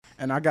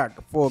And I got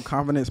full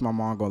confidence my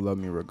mom gonna love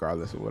me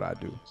regardless of what I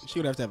do. She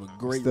would have to have a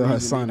great. Still her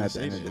reason son to at the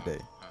say end of that. the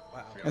day.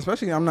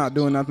 Especially I'm not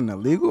doing nothing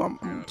illegal.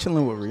 I'm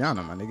chilling with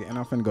Rihanna, my nigga, and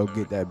I'm finna go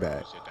get that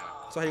bag.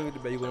 So how you with the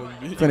bag?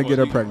 Finna get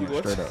her pregnant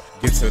straight up.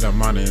 Get to the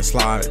money and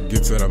slide,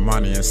 get to the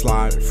money and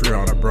slide. Free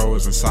all the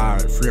bros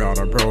inside, free all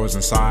the bros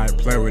inside.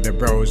 Play with the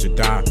bros, you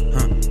die,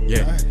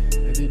 yeah.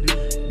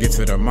 Get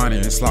to the money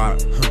and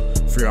slide,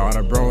 free all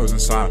the bros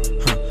inside,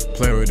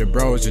 play with the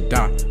bros, you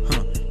die,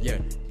 yeah.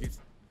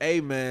 Hey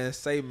man,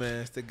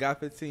 it's the Got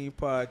 15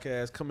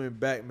 podcast coming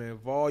back, man.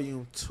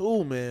 Volume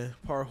 2, man.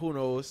 Part who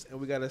knows, and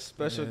we got a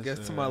special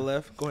guest to my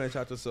left. Go ahead and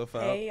shout yourself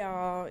out. Hey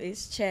y'all,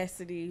 it's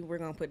Chastity. We're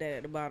gonna put that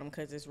at the bottom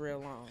because it's real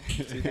long.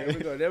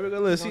 There we go.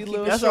 Listen, she's a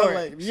little That's short. all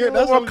like, She's yeah, a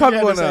that's little what more we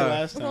had to comfortable say now.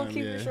 last We're time. gonna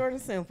keep it short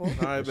and simple. All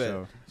right, bet.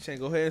 Sure. Shane,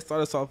 go ahead and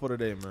start us off for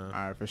today, man.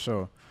 All right, for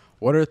sure.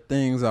 What are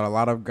things that a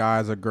lot of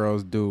guys or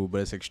girls do, but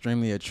it's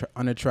extremely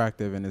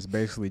unattractive and it's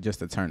basically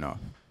just a turn off?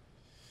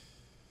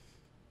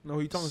 No,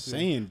 who you talking to?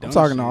 Saying dumb I'm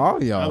talking shit. to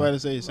all y'all. I was about to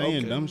say saying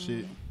Okay. dumb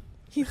shit.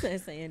 He said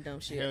saying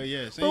dumb shit. Hell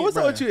yeah. Bro, what's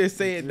up with you and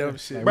saying dumb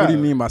shit? Like, what do you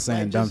Bruh, mean by saying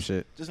like, dumb just-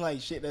 shit? Just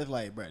like shit that's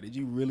like, bro, did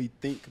you really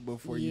think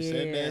before you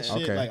said Yeah. that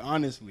shit? Okay. Like,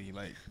 honestly,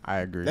 like, I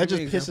agree. that Give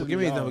me just an example. pisses Give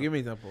me me an example. off. Give me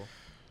an example.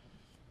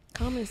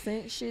 Common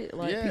sense shit.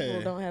 Like Yeah.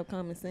 people don't have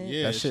common sense.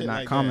 Yeah, That shit not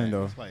like common, that.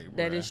 though. It's like,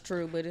 That bruh. is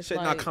true, but it's Shit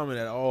like not common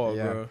at all,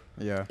 yeah, bro.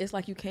 yeah. it's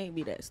like you can't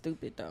be that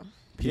stupid though.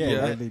 People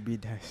Yeah. really be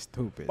that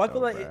stupid. But I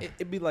feel though, like bruh.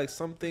 it'd be like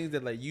some things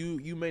that like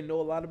you may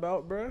know a lot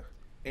about, bro.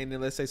 And then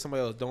let's say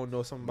somebody else don't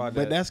know something about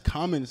But that. that's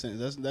common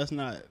sense. That's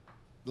not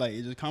like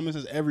it's just common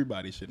sense.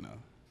 Everybody should know.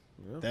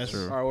 Yeah. That's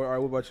True. All right,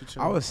 what about you,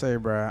 Chim? I would say,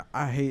 bruh,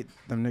 I hate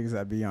them niggas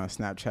that be on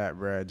Snapchat,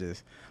 bruh,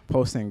 just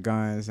posting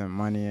guns and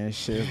money and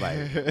shit.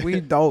 Like,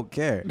 we don't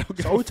care.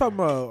 So are you talking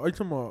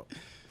about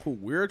who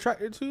we're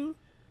attracted to?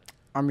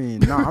 I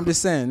mean, no, I'm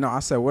just saying, no, I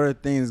said, what are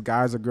things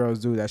guys or girls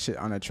do that shit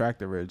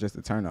unattractive or just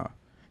a turn off?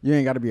 You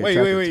ain't got to be Wait,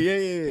 attracted wait,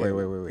 to- yeah.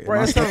 Wait. Bro,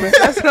 Am I that's slipping?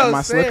 what Am I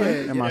I'm slipping?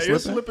 saying. Am I You're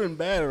slipping? slipping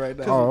bad right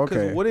now. Oh, Because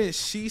okay. wouldn't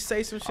she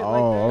say some shit Oh,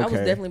 like that? I was okay.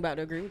 definitely about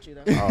to agree with you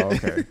though. Oh,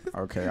 okay.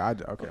 Okay,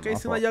 Okay, my seem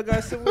fault. like y'all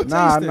got similar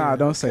Nah, taste then.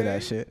 don't say Okay.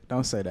 that shit.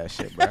 Don't say that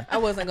shit, bruh. I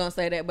wasn't gonna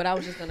say that, but I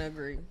was just gonna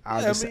agree. I'll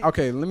Yeah, just I mean,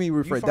 okay, let me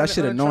rephrase. find That it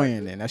shit annoying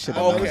unattractive? then. That shit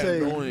Oh, annoying. okay.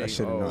 annoying. That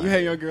shit Oh. annoying. You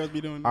hate your girls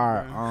be doing. All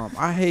that, right, bro?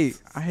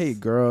 I hate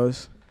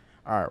girls.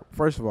 All right,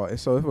 first of all,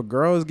 so if a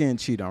girl is getting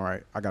cheated on,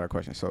 right? I got a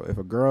question. So if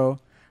a girl,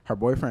 her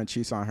boyfriend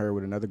cheats on her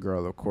with another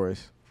girl, of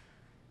course,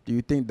 do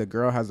you think the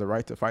girl has the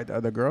right to fight the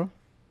other girl?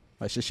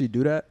 Like, should she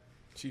do that?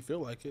 She feel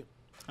like it.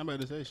 I'm about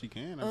to say she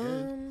can. I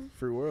guess.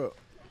 Free world.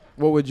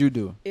 What would you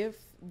do? If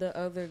the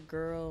other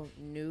girl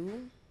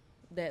knew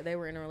that they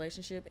were in a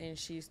relationship and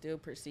she still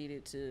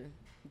proceeded to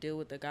deal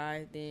with the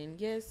guy, then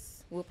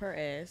yes, whoop her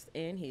ass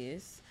and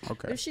his.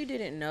 Okay, If she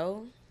didn't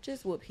know,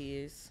 just whoop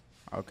his.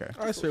 okay.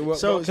 All right, so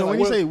So when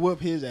you say whoop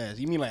his ass,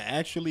 you mean like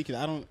actually? Because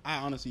I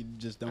honestly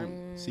just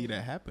don't see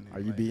that happening. Are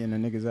you like, beating a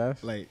nigga's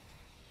ass? Like,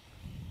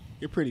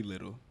 you're pretty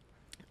little.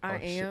 I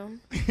shit.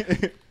 am.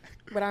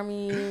 But I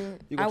mean,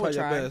 You I gonna would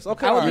try your try. best.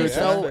 Okay, I would alright, be that's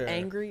so fair.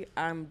 angry.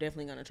 I'm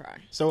definitely gonna try.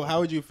 So how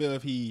would you feel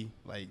if he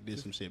like did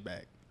some shit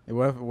back?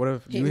 What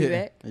if Hit you me hit?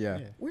 back? Yeah.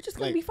 Yeah. We're just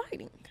gonna Like- be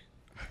fighting.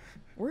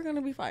 We're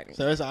gonna be fighting.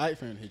 So it's alright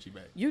for him to hit you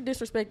back. You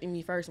disrespecting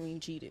me first when you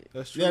cheated.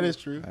 That's true. That is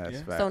true. That's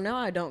yeah. fact. So now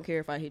I don't care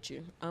if I hit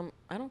you.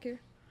 I don't care.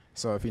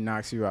 So if he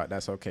knocks you out,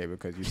 that's okay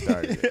because you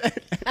started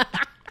it.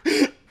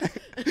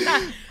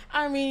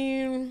 I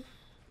mean,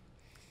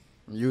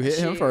 You hit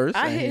him shit. first.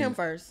 I and hit he- him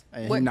first.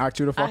 And What- he knocked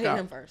you the I fuck hit out.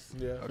 him first.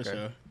 Yeah. For Okay.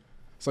 sure.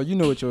 So you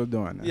knew what you were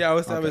doing. Then. Yeah, I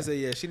was Okay. say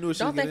yeah. She knew what she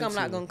Don't was think I'm getting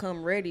not into. gonna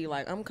come ready.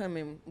 Like I'm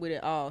coming with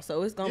it all.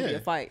 So it's gonna be Yeah.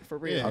 a fight for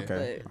real. Yeah.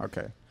 Okay. But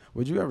Okay.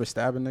 Would you ever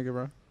stab a nigga,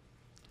 bro?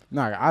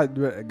 Nah,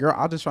 girl,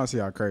 I just trying to see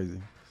how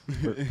crazy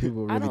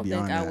people really I don't be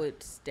think on I that.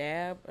 would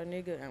stab a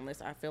nigga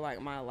unless I feel like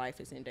my life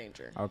is in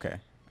danger. Okay.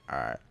 All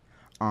right.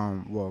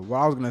 Well, what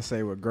I was gonna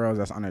say with girls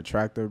that's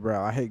unattractive,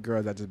 bro. I hate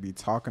girls that just be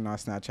talking on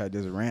Snapchat,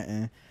 just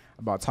ranting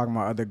about talking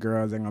about other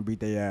girls. They're gonna beat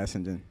their ass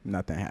and then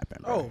nothing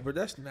happened. Bro. Oh, but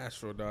that's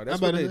natural, dog. That's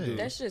I'm what about they to say. do.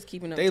 That's just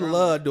keeping up. They drama.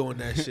 love doing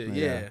that shit. Yeah.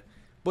 Yeah.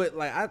 But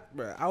like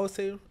I would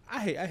say I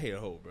hate a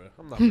hoe, bro.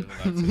 I'm not gonna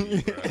lie to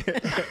you,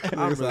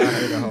 bro. I'm Nigga said I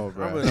hate a hoe,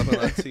 bro. I'm not gonna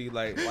lie to you.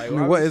 Like I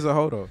mean, what is a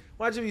hoe though?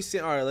 Why'd you be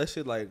saying, all right, let's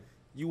shit like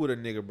you with a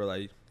nigga, bro.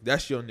 Like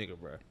that's your nigga,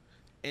 bro.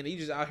 And you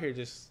just out here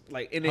just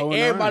like, and then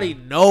Holding everybody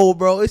know,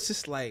 bro. It's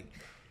just like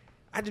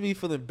I just be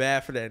feeling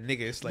bad for that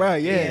nigga. It's like, Bro,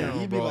 yeah, damn,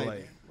 you be bro,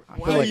 like, I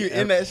why feel are like you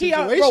in that He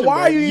out- situation? bro, why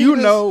bro? are you You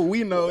even- know,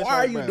 we know. It's why are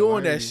like, you bro, doing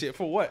why that you- shit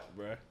for what,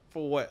 bro?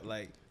 For what?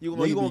 Like you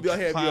Niggas gonna be be out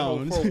here be a hoe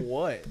clowns. for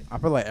what, I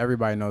feel like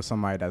everybody knows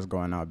somebody that's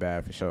going out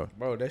bad for sure.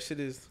 bro? That shit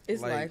is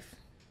It's like, life.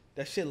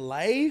 That shit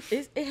life.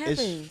 It happens.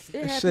 It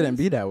It happens. shouldn't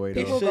be that way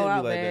though. People shouldn't go be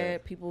out like bad.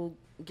 that. People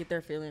get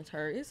their feelings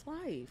hurt. It's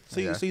life. So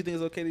you Yeah. think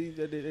it's okay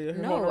to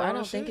No, I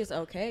don't think it's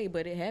okay,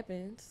 but it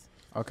happens.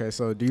 Okay,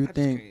 so do you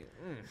think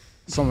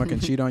someone can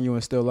cheat on you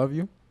and still love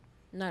you?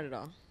 Not at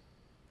all.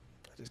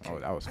 Oh,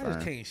 that was I just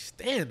firm. can't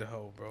stand the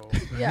hoe, bro.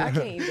 Yeah, I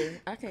can't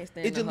either. I can't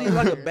stand It just the leaves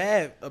whole like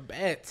shit. a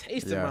bad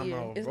taste Yeah. in my Yeah,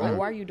 mouth, it's bro. like,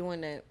 why are you doing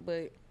that?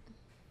 But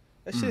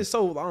That shit is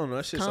so, I don't know.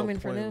 That shit's Common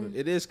so for them. pointless.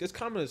 It is. It's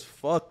common as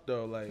fuck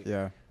though. Like,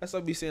 Yeah. that's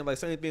what I be saying. Like,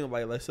 same thing.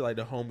 Like, let's say like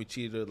the homie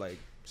cheated, like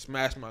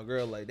smashed my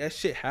girl. Like that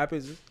shit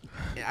happens,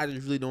 and I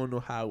just really don't know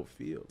how it would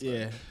feel.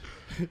 Yeah.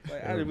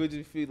 Like I really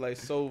just feel like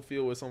so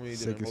filled with so many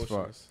Sick different as fuck.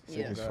 emotions. Sick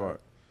Yeah. as fuck.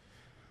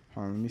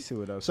 Hold on, let me see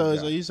what else. So we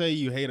got. you say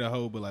you hate a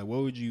hoe, but like,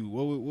 what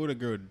would a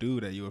girl do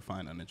that you would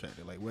find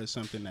unattractive? Like, what's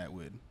something that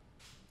would?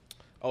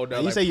 Oh, that, Like,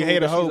 you like, say you prove hate a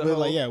that hoe, she's but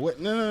like, yeah, what?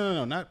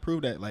 No, not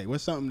prove that. Like,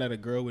 what's something that a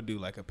girl would do?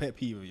 Like a pet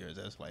peeve of yours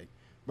that's like,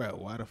 bro,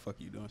 why the fuck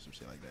you doing some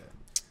shit like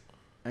that?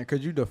 And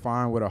could you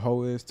define what a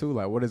hoe is too?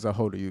 Like, what is a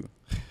hoe to you?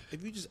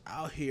 If you just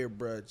out here,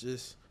 bro,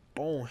 just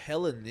on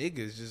hella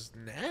niggas, just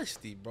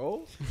nasty,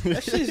 bro.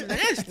 That shit's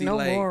nasty. No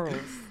like, morals.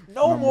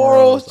 No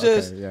morals. Okay,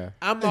 Just yeah,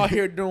 I'm out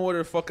here doing what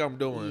the fuck I'm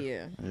doing.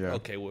 Yeah. yeah.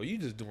 Okay, well, you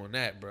just doing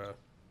that, bro.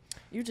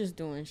 You just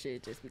doing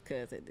shit just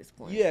because at this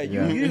point. Yeah,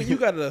 Yeah. you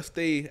gotta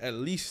stay at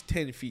least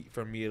 10 feet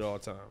from me at all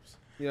times.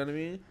 You know what I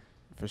mean?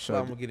 For So sure.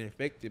 I'm gonna get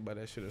infected by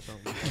that shit or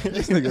something.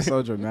 This nigga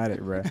so dramatic,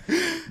 bro.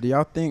 Do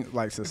y'all think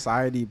like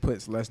society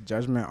puts less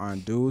judgment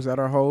on dudes that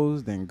are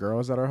hoes than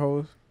girls that are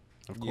hoes?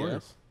 Of Yeah.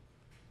 course.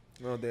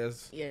 No,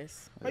 there's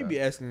Yes. might be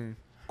asking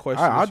All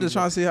questions. right, I'm that just you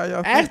trying to see how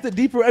y'all ask the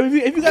deeper. I mean,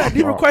 if you got a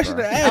deeper Oh, question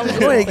bro. to I ask, was go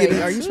gonna ahead and get say,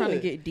 into are you trying to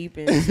it. get deep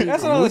into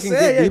That's it? what I'm We can saying.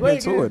 get Yeah, deep go ahead,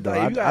 into get it though.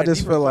 like, you got I a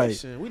just deeper feel like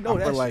question. We know I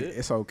that feel like shit.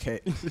 it's okay.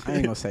 I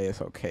ain't gonna say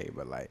it's okay,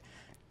 but like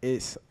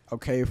it's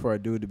okay for a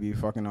dude to be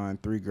fucking on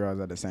 3 girls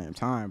at the same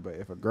time. But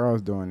if a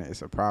girl's doing it,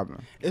 it's a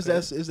problem. It's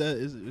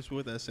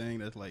what that saying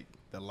that's like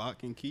the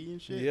lock and key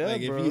and shit. Yeah,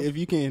 like bro. if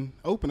you can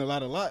open a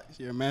lot of locks,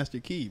 you're a master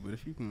key. But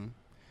if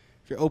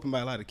you're open by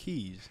a lot of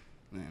keys,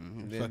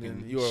 then Then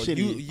fucking you're a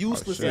shitty,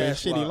 useless yeah,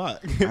 ass shitty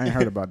lock. lock. I ain't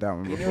heard about that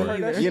one You before. never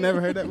heard that You shit? never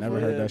heard that Never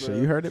before? heard Yeah, that shit. bro.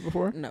 You heard it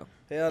before? No.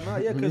 Hell no,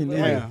 yeah, Me because neither.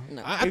 Yeah,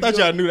 No. I If thought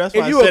you- y'all knew. That's if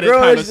why I you a said it girl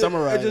kind of just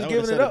summarized. just I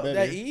giving would've it said up better.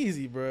 that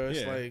easy, bro. It's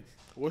Yeah. like,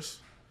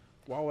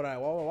 why would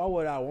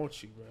I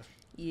want you, bro?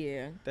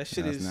 Yeah. That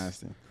shit That's is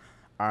nasty.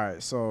 All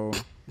right, so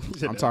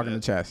Said I'm that talking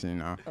to bad. Chassie, you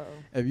know. Oh.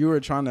 If you were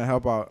trying to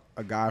help out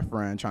a guy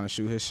friend trying to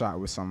shoot his shot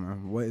with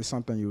someone, what is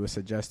something you would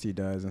suggest he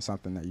does and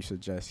something that you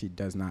suggest he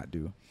does not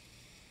do?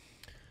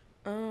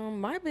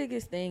 My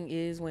biggest thing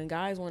is when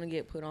guys want to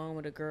get put on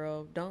with a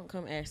girl, don't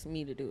come ask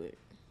me to do it.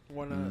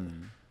 why not?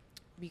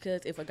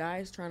 Because if a guy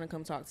is trying to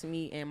come talk to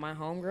me and my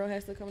homegirl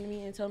has to come to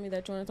me and tell me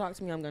that you want to talk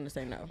to me, I'm going to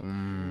say no.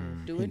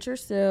 Do it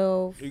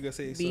yourself. You gotta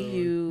say Be so.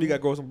 you. You gotta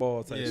grow some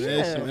balls. Type Yeah, shit.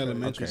 that's some Yeah.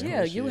 elementary Okay. school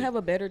Yeah, you shit. have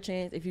a better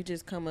chance if you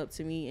just come up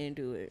to me and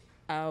do it.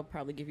 I'll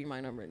probably give you my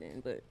number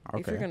then. But if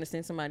Okay. you're going to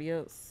send somebody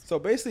else, So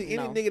basically,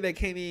 any No. nigga that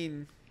can't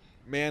even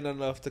man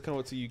enough to come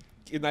up to you,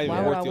 it's not even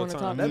Why would I worth your wanna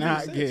time. talk That to you? makes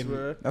Not sense, getting-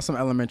 bro. That's some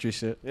elementary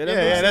shit. Yeah, Yeah, makes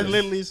that's sense.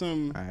 literally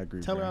some. I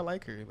agree. Tell her bro. I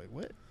like her. Like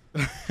what?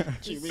 But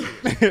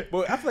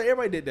I feel like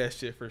everybody did that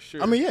shit for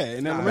sure. I mean, yeah,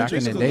 in Nah, elementary back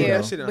in the school. day, yeah,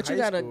 though. shit in but you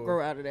high got to school.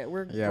 grow out of that.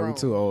 We're Yeah, grown. we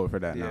too old for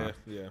that Yeah, now.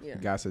 yeah. Yeah.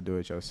 You got to do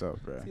it yourself,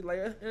 bro. See,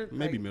 like,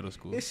 Maybe like, middle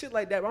school. it's shit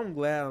like that. But I'm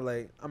glad,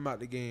 like, I'm out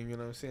the game. You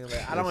know what I'm saying?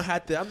 Like, I don't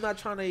have to. I'm not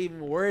trying to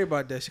even worry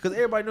about that shit because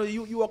everybody knows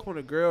you walk up on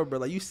a girl, bro.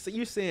 Like, you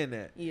saying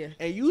that, Yeah.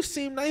 and you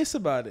seem nice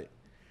about it.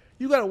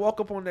 You gotta walk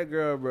up on that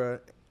girl, bro.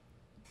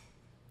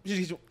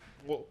 She's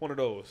one of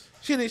those.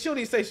 She don't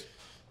even say.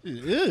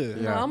 Yeah.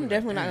 No, I'm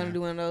definitely not gonna do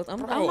one of those. I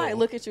Bro. might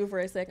look at you for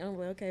a second. I'm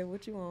like, okay,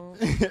 what you want?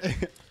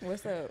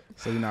 What's up?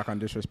 So you're not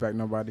gonna disrespect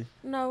nobody?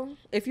 No,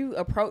 if you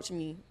approach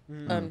me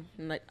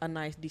a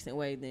nice, decent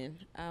way, then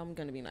I'm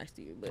gonna be nice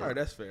to you. But All right,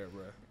 that's fair,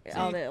 bro.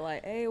 all that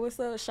like, hey, what's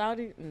up,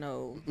 shouty?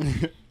 No,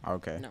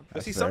 Okay. No. But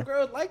That's see, fair. some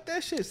girls like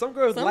that shit. Some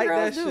girls some like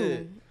girls that do.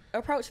 shit.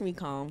 Approach me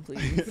calm,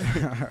 please,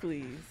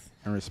 please.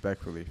 And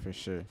respectfully, for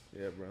sure.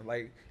 Yeah, bro.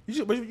 Like but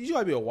you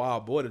gotta be a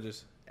wild boy to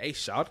just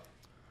shout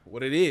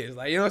what it is.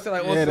 Like, you know what I'm saying?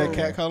 Like, Yeah, on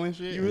that some- catcalling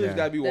shit. You really Yeah.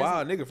 gotta be That's-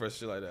 wild nigga for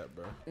shit like that,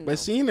 bro. No. But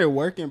seeing their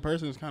work in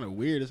person is kind of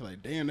weird. It's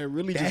like, damn, that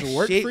really That just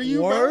work shit for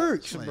you,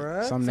 works, bro. It's like,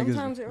 bro. Some niggas.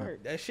 Sometimes it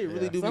hurts. That shit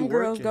really Yeah. do Some be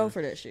girls working. go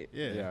for that shit.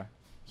 Yeah. Yeah.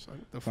 It's like,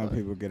 what the Some fuck?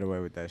 people get away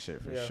with that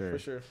shit for Yeah, sure. for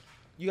sure.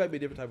 You gotta be a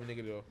different type of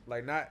nigga though.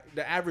 Like, not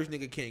the average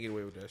nigga can't get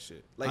away with that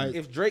shit. Like, I-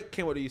 if Drake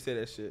came up to you and said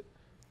that shit,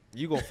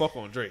 you gonna fuck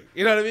on Drake.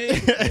 You know what I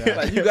mean?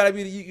 Like, you gotta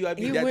be you gotta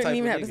be He that wouldn't type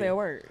even of have nigga. to say a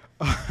word.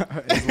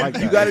 It's like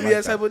You that. gotta It's be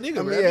like that type of nigga.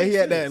 I mean, bro. yeah, That he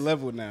makes at that sense.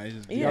 level now. He's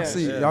just,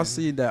 Yeah. Y'all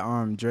see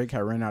that Drake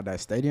had ran out that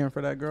stadium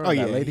for that girl? Oh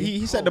yeah, that lady.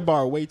 he set the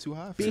bar way too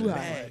high. For Big that.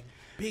 bag.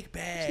 Big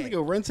This bag.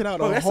 nigga rented out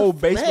Bro, a that's whole a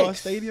baseball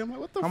flex. stadium. Like,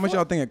 what the How fuck? much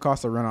y'all think it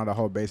costs to run out a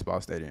whole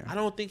baseball stadium? I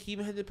don't think he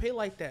even had to pay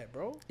like that,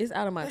 bro. It's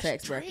out of my That's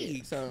tax bracket,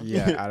 Drake. so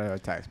Yeah, out of her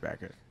tax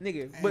bracket.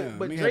 Nigga, Damn,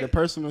 but nigga Drake, had a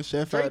personal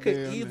chef Drake out could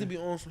there. easily man. be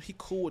on some. He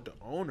cool with the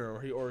owner,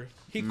 or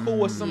he cool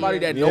with somebody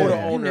that Yeah. know the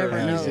You owner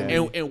never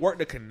know. and work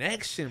the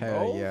connection, Hell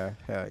bro. yeah,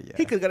 hell yeah.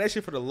 He could got that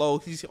shit for the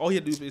low. All he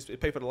had to do is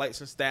pay for the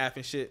lights and staff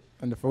and shit,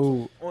 And the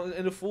food.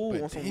 and the food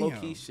But on some damn. low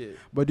key shit.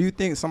 But do you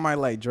think somebody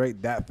like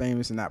Drake that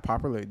famous and that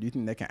popular? Do you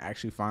think they can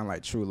actually find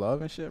like true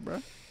love and shit,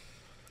 bro?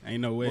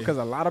 Ain't no way. Because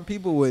a lot of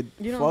people would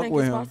you don't fuck think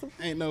with it's him. possible?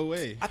 Ain't no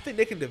way. I think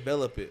they can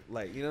develop it,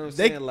 like, you know what I'm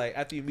They- saying. Like,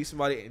 after you meet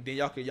somebody, and then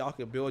y'all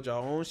can build your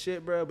own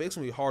shit, bro. But it's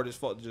gonna be hard as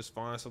fuck to just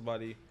find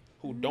somebody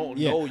who don't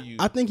Yeah, know you.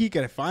 I think he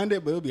could find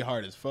it, but it'll be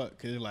hard as fuck.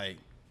 Cause like,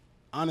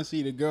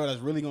 honestly, the girl that's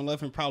really gonna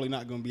love him probably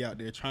not gonna be out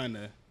there trying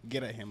to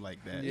get at him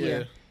like that.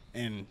 Yeah.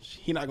 And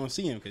he not gonna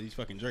see him because he's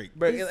fucking Drake.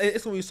 But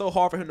it's gonna be so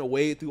hard for him to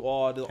wade through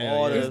all the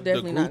It's the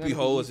definitely not groupie gonna be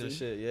hoes and easy.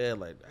 shit. Yeah,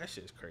 like that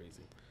shit's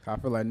crazy. I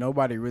feel like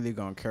nobody really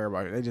gonna care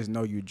about it. They just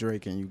know you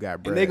Drake and you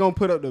got bread. And they gonna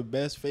put up the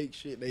best fake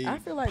shit they I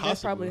feel like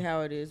that's possible. probably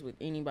how it is with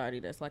anybody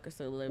that's like a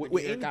celebrity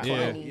With or any got clout,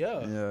 money.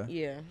 yeah.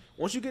 Yeah.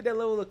 Once you get that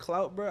level of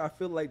clout, bro, I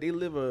feel like they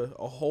live a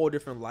whole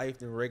different life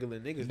than regular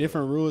niggas.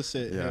 different rule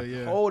set. Yeah. Hell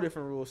yeah. Whole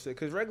different rule set.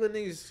 Cause regular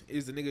niggas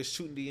is the niggas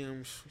shooting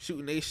DMs,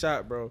 shooting they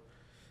shot, bro.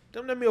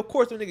 I mean, of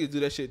course, them niggas do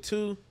that shit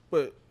too.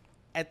 But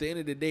at the end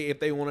of the day, if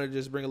they want to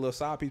just bring a little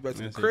side piece back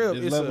to the crib,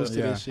 there's it's levels to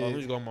yeah. this oh, let shit. me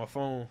just go on my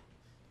phone,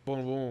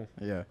 boom, boom.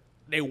 Yeah.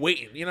 They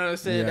waiting. You know what I'm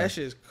saying? Yeah. That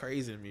shit's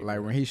crazy to me. Like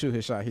bro. when he shoot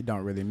his shot, he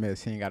don't really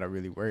miss. He ain't gotta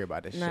really worry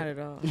about this Not shit.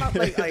 at all.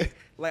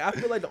 like I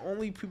feel like the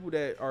only people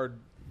that are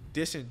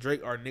dissing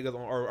Drake are niggas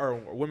on or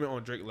women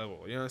on Drake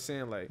level. You know what I'm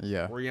saying? Like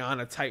Yeah.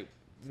 Rihanna type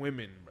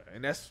women, bro.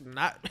 And that's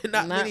not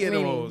Not many of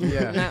many. those.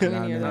 Yeah. Not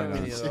many of Not those.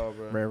 Many at all,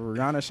 bro. Bro,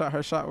 Rihanna shot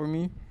her shot with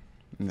me,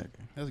 nigga.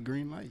 That's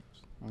green light.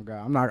 Oh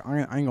God,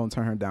 I ain't gonna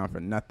turn her down for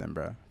nothing,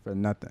 bro. For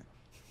nothing.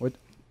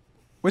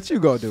 What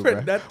you gonna do, For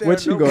bro? nothing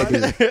What or you gonna do?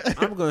 nobody.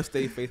 I'm gonna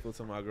stay faithful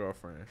to my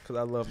girlfriend because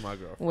I love my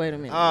girlfriend. Wait a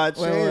minute. Ah,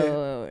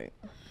 wait.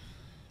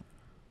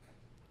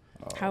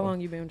 Oh. How long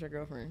you been with your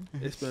girlfriend?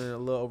 It's been a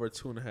little over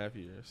 2.5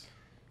 years.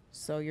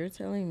 So you're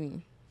telling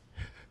me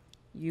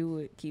you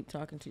would keep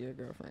talking to your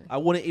girlfriend I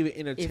wouldn't even if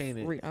entertain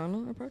it.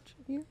 Rihanna approached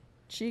you?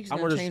 She's I'm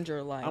gonna gonna change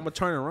your life. I'm gonna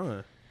turn and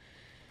run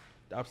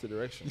the opposite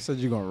direction. You said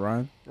you gonna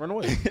run? Run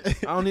away. I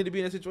don't need to be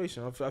in that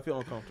situation. I feel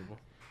uncomfortable.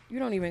 You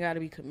don't even got to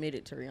be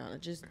committed to Rihanna.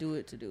 Just do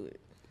it to do it.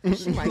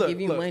 She might Look,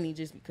 give you look. money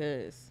just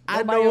because. I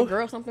Go buy know- your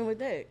girl something with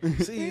that.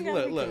 See, You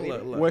gotta look. be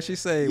committed. What she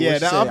say? Yeah, what she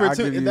that say, I'll give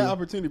opportunity. you- That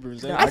opportunity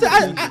presents.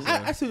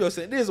 I see what you're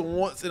saying. There's a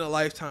once in a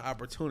lifetime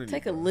opportunity.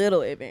 Take a bro.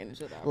 little advantage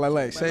of that.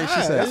 like say she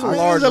Nah, said this I man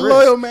large is a risk.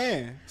 loyal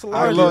man. It's a I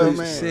large loyal give you-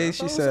 man. See,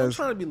 she I'm says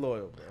trying to be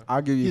loyal, bro.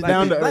 I'll give you. He's Black,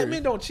 down to black earth.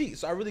 men don't cheat,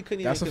 so I really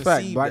couldn't That's even a fact.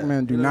 conceive Black that.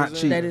 men do You know not what I'm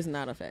cheat. saying? That is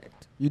not a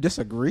fact. You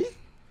disagree?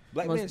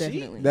 Black Most men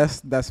definitely.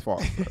 cheat. That's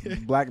false.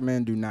 Black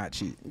men do not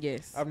cheat.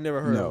 Yes. I've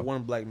never heard No. of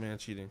one black man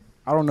cheating.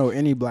 I don't know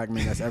any black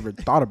man that's ever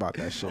thought about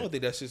that I shit. don't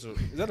think that's just. Is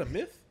that a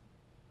myth?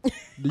 Do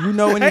you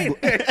know I any? ain't,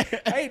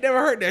 I ain't never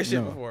heard that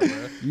shit No. before, bro.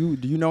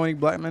 Do you know any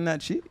black men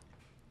that cheat?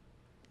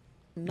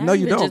 Not No,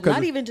 you even don't, Just, 'cause not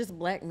it's- even just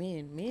black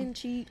men. Men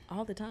cheat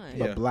all the time.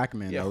 Yeah. But black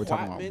men, Yeah, though. We're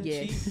talking white about. men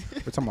Yes. cheat.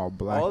 We're talking about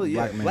black. All the-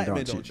 yeah, black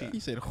men don't cheat. He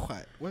said,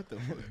 "What? What the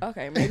fuck?"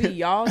 Okay, maybe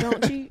y'all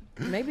don't cheat.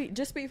 Maybe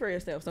just speak for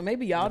yourself. So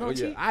maybe y'all don't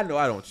Yeah, cheat. I know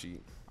I don't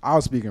cheat. I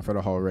was speaking for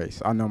the whole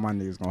race. I know my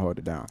niggas gonna hold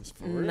it down.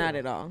 For real. Not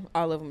at all.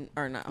 All of them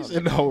are not. He all said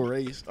of the them. whole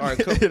race. All right,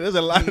 cool. There's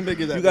a lot of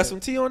niggas. You out got some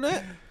tea on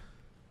that?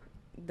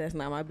 That's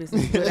not my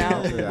business to put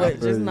out. Yeah, I but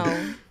feel just you.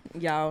 know,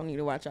 y'all need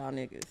to watch y'all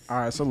niggas. All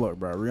right, so look,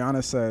 bro.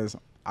 Rihanna says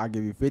I'll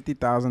give you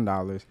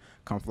 $50,000.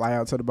 Come fly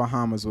out to the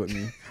Bahamas with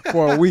me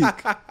for a week.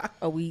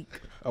 A week.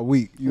 A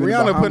week. You in the Rihanna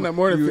Bahamas- putting up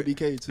more than you-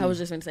 50K too. I was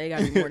just gonna say, it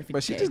gotta be more than 50K.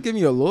 But she just give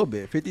me a little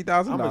bit.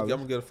 $50,000. I'm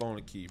gonna get a phone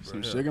to Key, bro.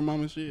 some Yeah. sugar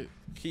mama shit.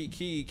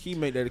 Key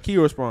make that. Key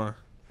respond.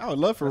 I would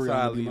love for That's how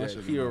I Rihanna to be leave my that.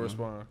 sugar Key will mama.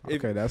 respond.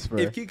 Okay, that's fair.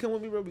 If Key come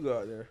with me, bro, we go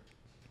out there.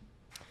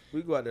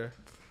 We go out there.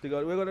 We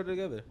go there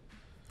together.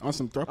 On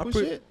some throuple I'm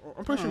shit.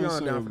 pretty sure Oh,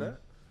 Rihanna down some- for that.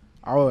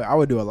 I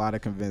would do a lot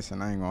of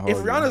convincing. I ain't gonna hold If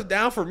you. Rihanna's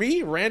down for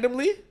me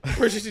randomly, I'm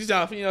pretty sure she's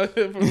down for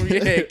for me.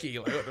 Yeah, Key.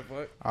 Like what the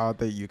fuck? I don't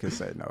think you can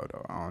say no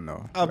though. I don't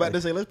know. I was about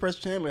to say, let's press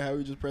Chandler. How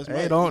we just press. Hey,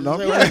 Mike. don't- Just don't-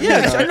 say, Yeah,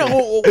 like, yeah. I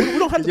know. We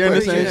don't have to You put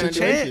understand it the in.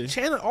 situation?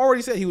 Shannon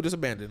already said he would just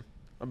abandon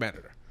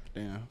her.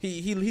 Damn.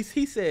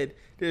 He said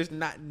there's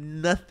not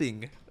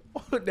nothing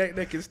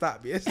that can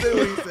stop me. That's still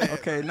what he said.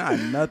 Okay, not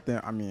nothing.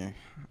 I mean,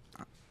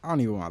 I don't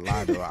even want to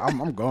lie though.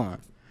 I'm going.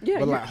 Yeah,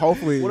 But you- like,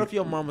 hopefully. What if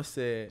your mama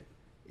said,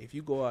 if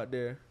you go out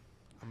there,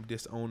 I'm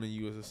disowning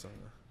you as a son?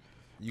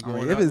 You I mean,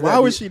 going if out- it's Why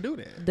that would deep- she do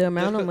that? the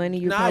amount of money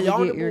you Nah, y'all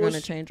probably the get, you're gonna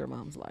bullsh- change your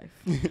mom's life.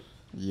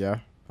 Yeah,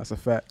 that's a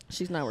fact.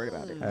 She's not worried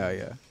about it. Hell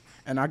yeah.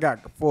 And I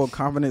got full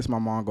confidence my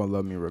mom gonna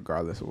love me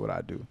regardless of what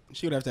I do.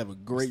 She would have to have a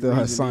great. Still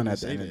her reason to son even at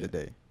the say end of the that.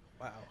 day.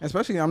 Wow.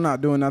 Especially I'm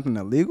not doing nothing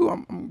illegal.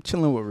 I'm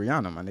chilling with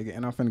Rihanna, my nigga,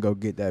 and I'm finna go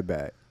get that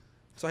bag.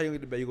 So how you gonna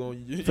get the bag? You gonna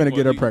Finna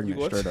get her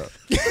pregnant straight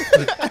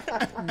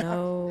up.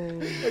 No,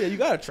 Yeah, you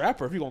gotta trap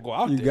her if you gonna go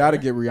out You there. gotta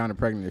get Rihanna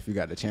pregnant if you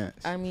got the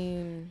chance. I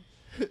mean,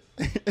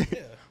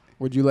 Yeah.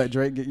 Would you let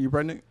Drake get you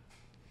pregnant?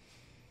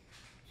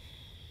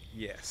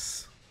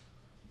 Yes.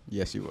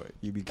 Yes, you would.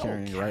 You be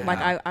carrying right like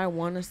now. I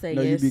want to say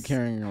No, yes. you be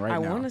carrying right I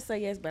now. want to say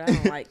yes, but I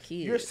don't like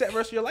kids. You're set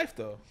rest of your life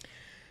though.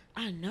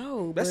 I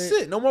know. That's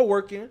but it. No more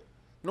working.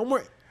 No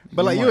more.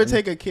 But like, You you would want-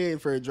 take a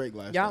kid for a Drake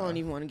lifestyle. Y'all don't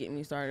even want to get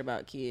me started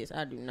about kids.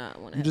 I do not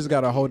want to. You just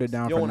gotta hold it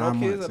down You for don't want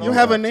 9 no kids months. at You all?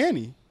 have a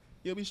nanny.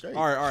 You'll be straight.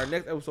 All right.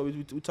 Next episode,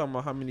 we talking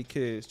about how many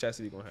kids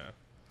Chastity gonna have.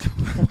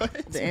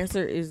 The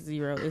answer is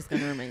 0. It's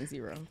gonna remain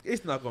 0.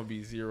 It's not gonna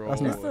be 0.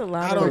 That's It's a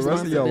lot I of don't- The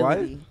rest of your life?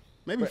 responsibility.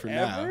 Maybe for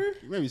now. Forever?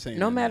 Maybe saying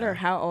No that matter now.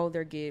 how old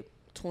they get,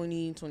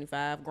 20,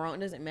 25, grown, it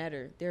doesn't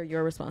matter. They're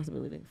your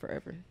responsibility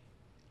forever.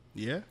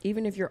 Yeah.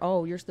 Even if you're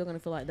old, you're still gonna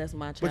feel like that's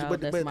my child.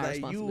 That's my like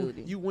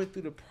responsibility. you went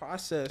through the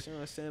process. You know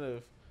what I'm saying?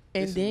 Of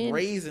And just then-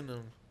 raising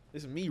them.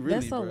 It's me really.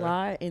 That's a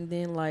lot, and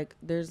then like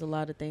there's a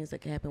lot of things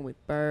that can happen with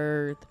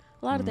birth.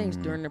 A lot of things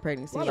during the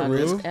pregnancy. A lot of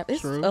risk.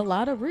 It's True. a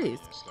lot of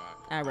risk.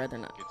 I'd rather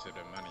not. Get to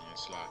the money and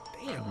slide.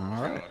 Damn.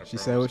 All right. She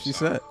said what she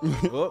said.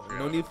 Well,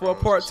 no need for a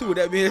part 2. With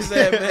that being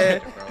said,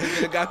 man, let's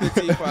get a Got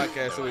 15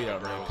 podcast. So we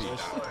out, man.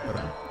 Peace.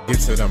 Get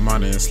to the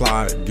money and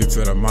slide. Get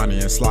to the money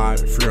and slide.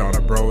 Free all the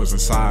bros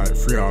inside.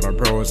 Free all the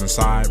bros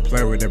inside.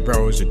 Play with the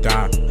bros, you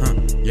die. Huh?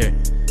 Yeah.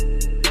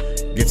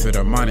 Get to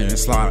the money and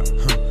slide.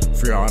 Huh?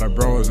 Free all the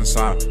bros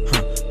inside.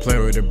 Huh? Play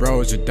with the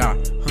bros, you die.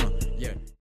 Huh?